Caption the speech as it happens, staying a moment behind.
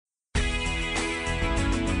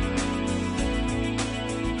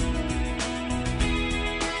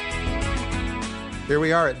Here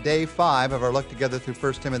we are at day 5 of our look together through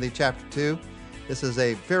 1 Timothy chapter 2. This is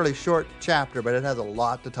a fairly short chapter, but it has a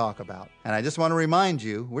lot to talk about. And I just want to remind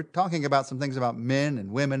you, we're talking about some things about men and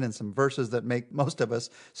women and some verses that make most of us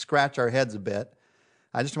scratch our heads a bit.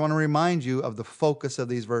 I just want to remind you of the focus of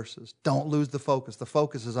these verses. Don't lose the focus. The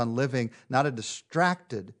focus is on living not a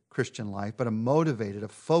distracted Christian life, but a motivated, a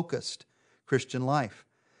focused Christian life.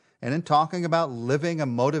 And in talking about living a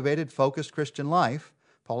motivated, focused Christian life,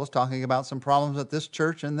 Paul is talking about some problems that this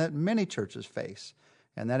church and that many churches face.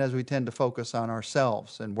 And that is we tend to focus on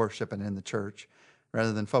ourselves in worship and in the church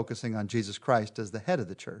rather than focusing on Jesus Christ as the head of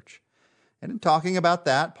the church. And in talking about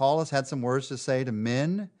that, Paul has had some words to say to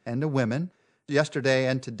men and to women. Yesterday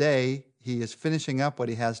and today, he is finishing up what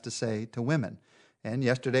he has to say to women. And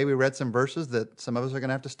yesterday we read some verses that some of us are going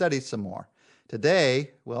to have to study some more.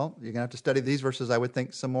 Today, well, you're going to have to study these verses, I would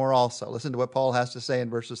think, some more also. Listen to what Paul has to say in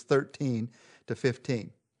verses 13 to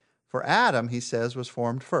 15. For Adam, he says, was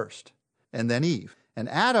formed first, and then Eve. And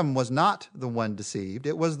Adam was not the one deceived.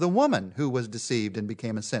 It was the woman who was deceived and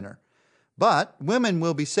became a sinner. But women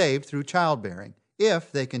will be saved through childbearing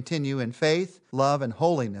if they continue in faith, love, and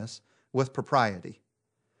holiness with propriety.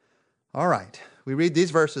 All right, we read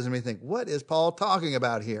these verses and we think, what is Paul talking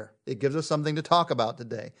about here? It gives us something to talk about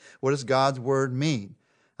today. What does God's word mean?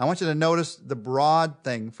 I want you to notice the broad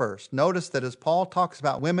thing first. Notice that as Paul talks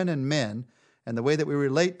about women and men and the way that we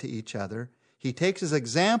relate to each other, he takes his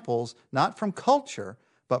examples not from culture,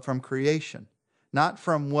 but from creation. Not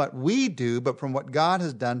from what we do, but from what God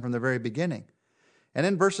has done from the very beginning. And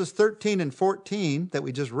in verses 13 and 14 that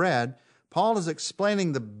we just read, Paul is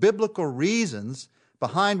explaining the biblical reasons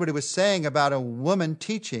behind what he was saying about a woman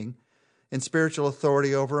teaching in spiritual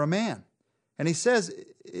authority over a man. And he says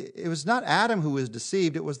it was not Adam who was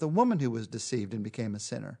deceived, it was the woman who was deceived and became a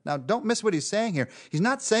sinner. Now, don't miss what he's saying here. He's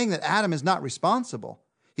not saying that Adam is not responsible.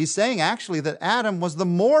 He's saying actually that Adam was the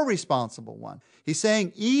more responsible one. He's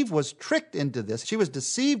saying Eve was tricked into this. She was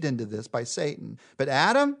deceived into this by Satan. But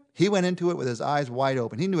Adam, he went into it with his eyes wide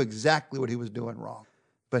open. He knew exactly what he was doing wrong.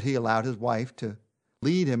 But he allowed his wife to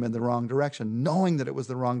lead him in the wrong direction, knowing that it was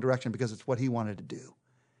the wrong direction because it's what he wanted to do.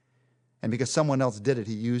 And because someone else did it,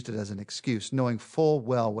 he used it as an excuse, knowing full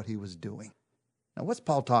well what he was doing. Now, what's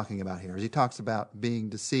Paul talking about here as he talks about being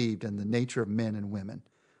deceived and the nature of men and women?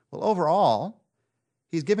 Well, overall,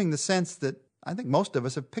 he's giving the sense that I think most of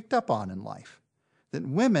us have picked up on in life, that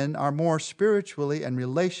women are more spiritually and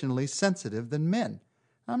relationally sensitive than men.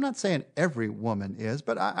 I'm not saying every woman is,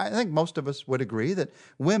 but I think most of us would agree that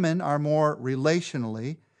women are more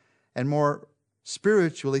relationally and more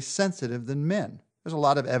spiritually sensitive than men. There's a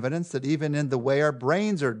lot of evidence that even in the way our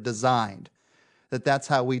brains are designed, that's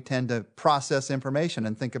how we tend to process information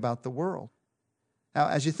and think about the world. Now,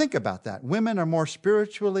 as you think about that, women are more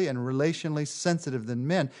spiritually and relationally sensitive than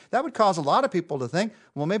men. That would cause a lot of people to think,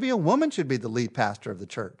 well, maybe a woman should be the lead pastor of the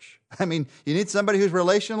church. I mean, you need somebody who's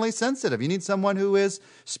relationally sensitive. You need someone who is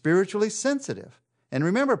spiritually sensitive. And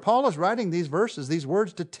remember, Paul is writing these verses, these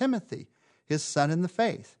words to Timothy, his son in the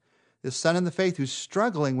faith. This son in the faith who's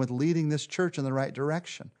struggling with leading this church in the right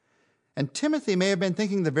direction. And Timothy may have been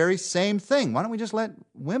thinking the very same thing. Why don't we just let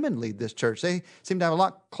women lead this church? They seem to have a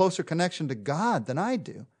lot closer connection to God than I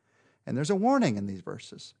do. And there's a warning in these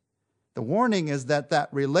verses. The warning is that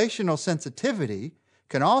relational sensitivity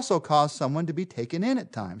can also cause someone to be taken in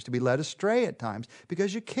at times, to be led astray at times,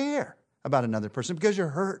 because you care about another person, because you're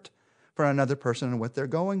hurt for another person and what they're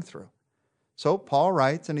going through. So Paul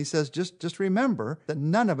writes, and he says, just remember that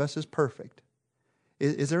none of us is perfect.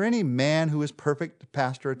 Is there any man who is perfect to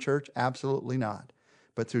pastor a church? Absolutely not.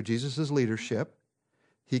 But through Jesus' leadership,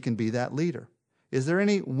 he can be that leader. Is there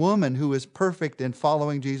any woman who is perfect in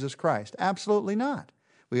following Jesus Christ? Absolutely not.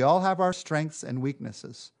 We all have our strengths and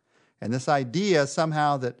weaknesses. And this idea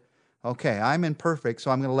somehow that, okay, I'm imperfect,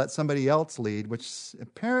 so I'm going to let somebody else lead, which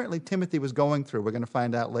apparently Timothy was going through. We're going to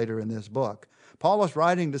find out later in this book. Paul was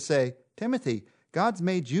writing to say, Timothy, God's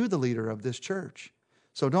made you the leader of this church.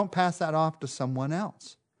 So don't pass that off to someone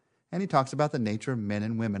else. And he talks about the nature of men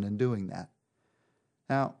and women in doing that.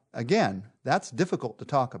 Now, again, that's difficult to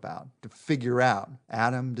talk about, to figure out.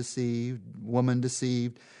 Adam deceived, woman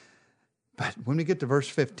deceived. But when we get to verse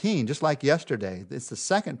 15, just like yesterday, it's the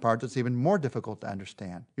second part that's even more difficult to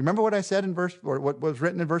understand. You remember what I said what was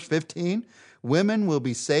written in verse 15? Women will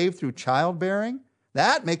be saved through childbearing.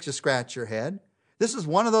 That makes you scratch your head. This is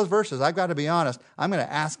one of those verses, I've got to be honest, I'm going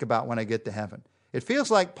to ask about when I get to heaven. It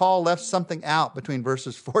feels like Paul left something out between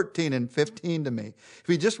verses 14 and 15 to me. If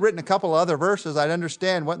he'd just written a couple other verses, I'd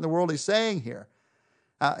understand what in the world he's saying here.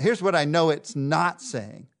 Here's what I know it's not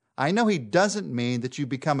saying. I know he doesn't mean that you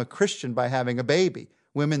become a Christian by having a baby.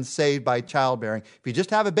 women saved by childbearing. If you just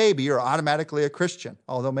have a baby, you're automatically a Christian,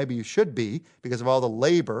 although maybe you should be because of all the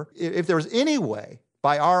labor. If there was any way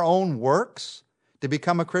by our own works to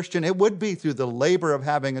become a Christian, it would be through the labor of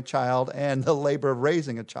having a child and the labor of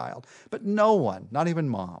raising a child. But no one, not even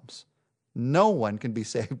moms, no one can be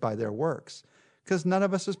saved by their works because none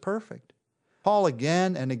of us is perfect. Paul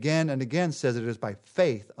again and again and again says it is by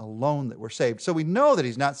faith alone that we're saved. So we know that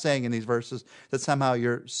he's not saying in these verses that somehow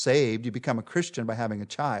you're saved, you become a Christian by having a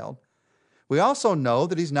child. We also know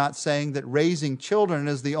that he's not saying that raising children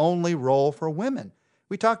is the only role for women.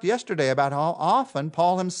 We talked yesterday about how often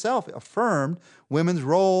Paul himself affirmed women's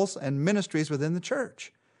roles and ministries within the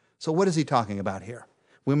church. So what is he talking about here?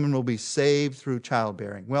 Women will be saved through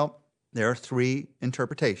childbearing. Well, there are three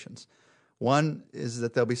interpretations. One is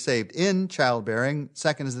that they'll be saved in childbearing.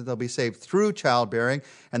 Second is that they'll be saved through childbearing.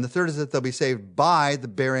 And the third is that they'll be saved by the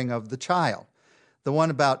bearing of the child. The one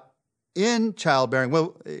about in childbearing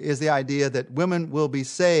is the idea that women will be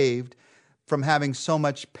saved from having so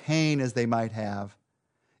much pain as they might have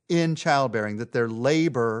in childbearing, that their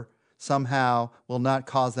labor somehow will not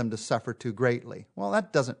cause them to suffer too greatly. Well,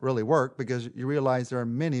 that doesn't really work because you realize there are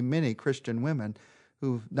many, many Christian women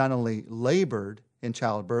who've not only labored in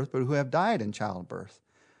childbirth, but who have died in childbirth,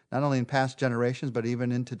 not only in past generations, but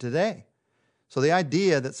even into today. So the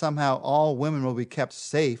idea that somehow all women will be kept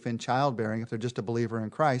safe in childbearing if they're just a believer in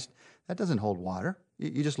Christ, that doesn't hold water.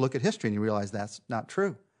 You just look at history and you realize that's not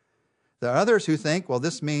true. There are others who think, well,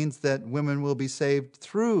 this means that women will be saved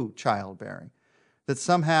through childbearing, that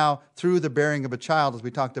somehow through the bearing of a child, as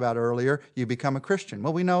we talked about earlier, you become a Christian.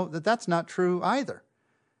 Well, we know that that's not true either.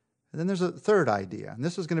 And then there's a third idea, and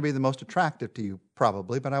this is going to be the most attractive to you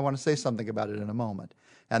probably, but I want to say something about it in a moment.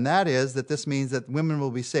 And that is that this means that women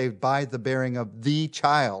will be saved by the bearing of the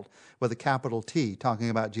child, with a capital T, talking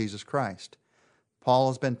about Jesus Christ. Paul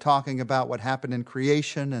has been talking about what happened in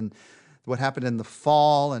creation and what happened in the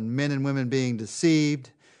fall and men and women being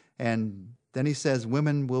deceived. And then he says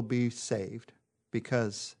women will be saved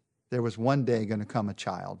because there was one day going to come a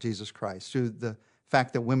child, Jesus Christ, through the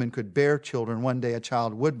fact that women could bear children. One day a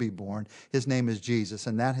child would be born. His name is Jesus,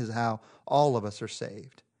 and that is how all of us are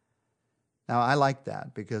saved. Now, I like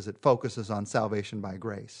that because it focuses on salvation by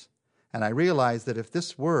grace. And I realize that if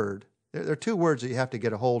this word, there are two words that you have to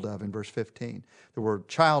get a hold of in verse 15. The word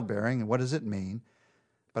childbearing, and what does it mean?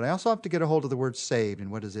 But I also have to get a hold of the word saved, and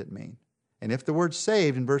what does it mean? And if the word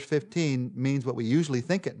saved in verse 15 means what we usually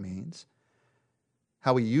think it means,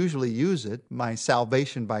 how we usually use it, my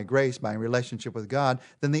salvation by grace, my relationship with God,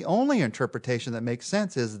 then the only interpretation that makes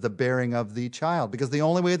sense is the bearing of the child, because the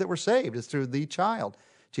only way that we're saved is through the child,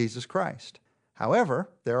 Jesus Christ. However,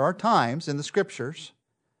 there are times in the Scriptures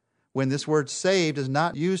when this word saved is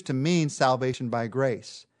not used to mean salvation by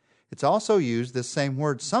grace. It's also used, this same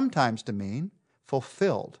word, sometimes to mean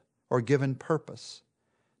fulfilled or given purpose.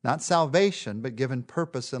 Not salvation, but given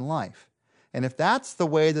purpose in life. And if that's the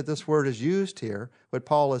way that this word is used here, what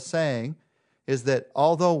Paul is saying is that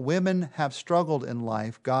although women have struggled in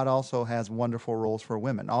life, God also has wonderful roles for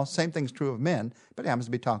women. Same thing's true of men, but he happens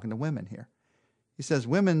to be talking to women here. He says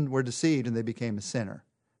women were deceived and they became a sinner.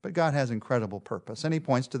 But God has incredible purpose. And he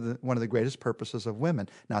points to one of the greatest purposes of women.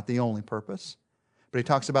 Not the only purpose, but he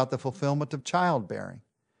talks about the fulfillment of childbearing.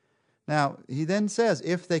 Now, he then says,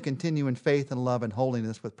 if they continue in faith and love and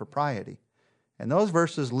holiness with propriety. And those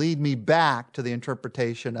verses lead me back to the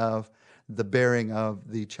interpretation of the bearing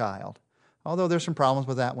of the child. Although there's some problems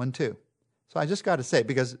with that one too. So I just got to say,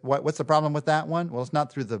 because what's the problem with that one? Well, it's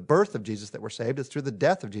not through the birth of Jesus that we're saved. It's through the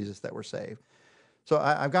death of Jesus that we're saved. So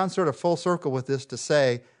I've gone sort of full circle with this to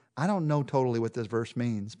say, I don't know totally what this verse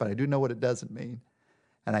means, but I do know what it doesn't mean.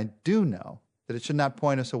 And I do know that it should not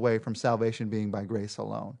point us away from salvation being by grace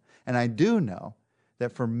alone. And I do know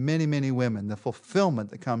that for many, many women, the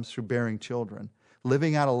fulfillment that comes through bearing children,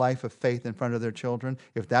 living out a life of faith in front of their children,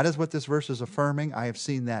 if that is what this verse is affirming, I have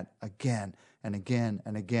seen that again and again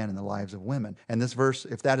and again in the lives of women. And this verse,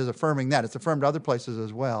 if that is affirming that, it's affirmed other places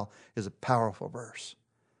as well, is a powerful verse.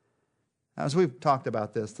 Now, as we've talked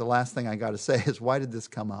about this, the last thing I got to say is, why did this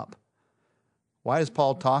come up? Why is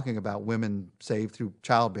Paul talking about women saved through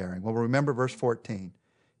childbearing? Well, remember verse 14.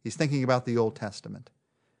 He's thinking about the Old Testament.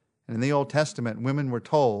 And in the Old Testament, women were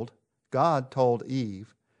told, God told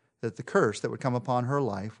Eve, that the curse that would come upon her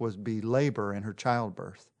life would be labor in her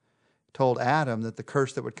childbirth. Told Adam that the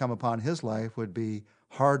curse that would come upon his life would be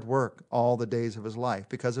hard work all the days of his life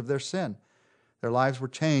because of their sin. Their lives were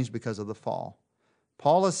changed because of the fall.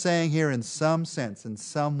 Paul is saying here in some sense, in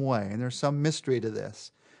some way, and there's some mystery to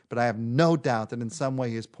this, but I have no doubt that in some way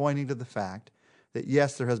he is pointing to the fact that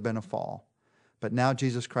yes, there has been a fall. But now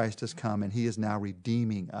Jesus Christ has come, and he is now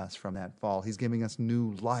redeeming us from that fall. He's giving us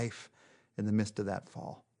new life in the midst of that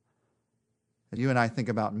fall. And you and I think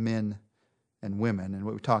about men and women and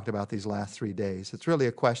what we talked about these last 3 days. It's really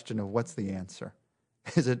a question of what's the answer.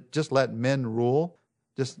 Is it just let men rule?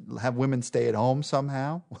 Just have women stay at home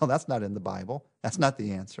somehow? Well, that's not in the Bible. That's not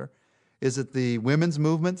the answer. Is it the women's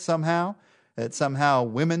movement somehow? That somehow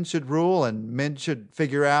women should rule and men should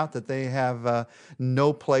figure out that they have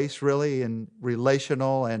no place really in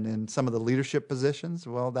relational and in some of the leadership positions?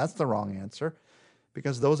 Well, that's the wrong answer,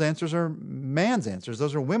 because those answers are man's answers.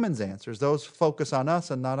 Those are women's answers. Those focus on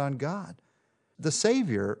us and not on God. The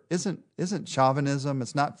Savior isn't chauvinism.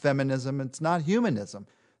 It's not feminism. It's not humanism.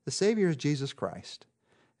 The Savior is Jesus Christ.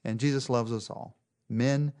 And Jesus loves us all,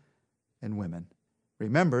 men and women.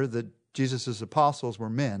 Remember that Jesus' apostles were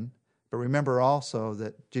men, but remember also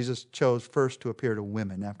that Jesus chose first to appear to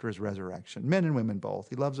women after his resurrection. Men and women both.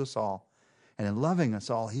 He loves us all. And in loving us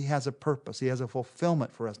all, he has a purpose. He has a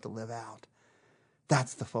fulfillment for us to live out.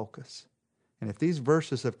 That's the focus. And if these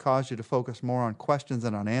verses have caused you to focus more on questions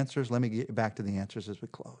than on answers, let me get back to the answers as we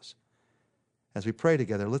close. As we pray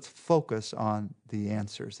together, let's focus on the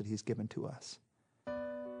answers that he's given to us.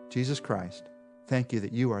 Jesus Christ, thank you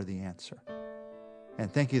that you are the answer.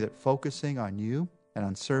 And thank you that focusing on you and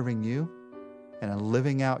on serving you and on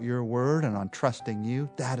living out your word and on trusting you,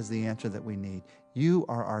 that is the answer that we need. You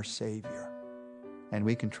are our Savior, and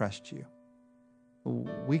we can trust you.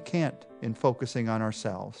 We can't, in focusing on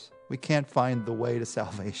ourselves, we can't find the way to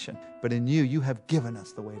salvation. But in you, you have given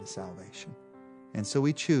us the way to salvation. And so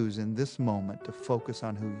we choose in this moment to focus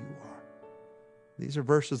on who you are. These are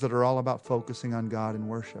verses that are all about focusing on God in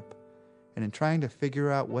worship. And in trying to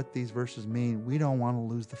figure out what these verses mean, we don't want to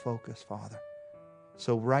lose the focus, Father.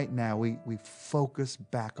 So right now, we focus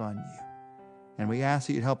back on you. And we ask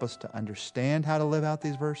that you'd help us to understand how to live out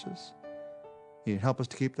these verses. You'd help us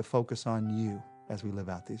to keep the focus on you as we live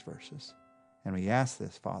out these verses. And we ask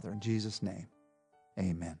this, Father, in Jesus' name.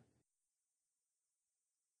 Amen.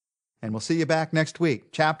 And we'll see you back next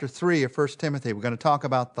week. Chapter 3 of 1 Timothy. We're going to talk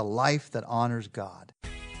about the life that honors God.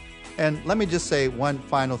 And let me just say one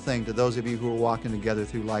final thing to those of you who are walking together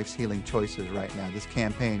through life's healing choices right now, this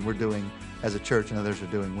campaign we're doing as a church and others are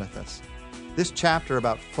doing with us. This chapter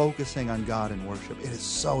about focusing on God in worship, it is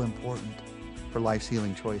so important for life's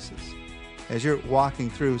healing choices. As you're walking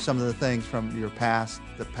through some of the things from your past,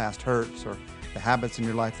 the past hurts or the habits in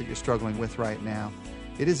your life that you're struggling with right now,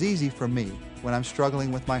 it is easy for me when I'm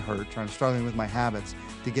struggling with my hurt or I'm struggling with my habits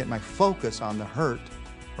to get my focus on the hurt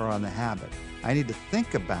or on the habit. I need to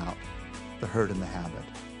think about the hurt and the habit,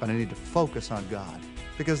 but I need to focus on God,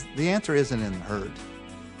 because the answer isn't in the hurt.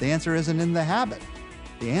 The answer isn't in the habit.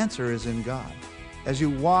 The answer is in God. As you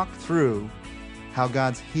walk through how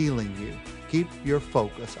God's healing you, keep your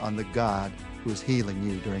focus on the God who is healing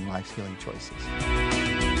you during life's healing choices.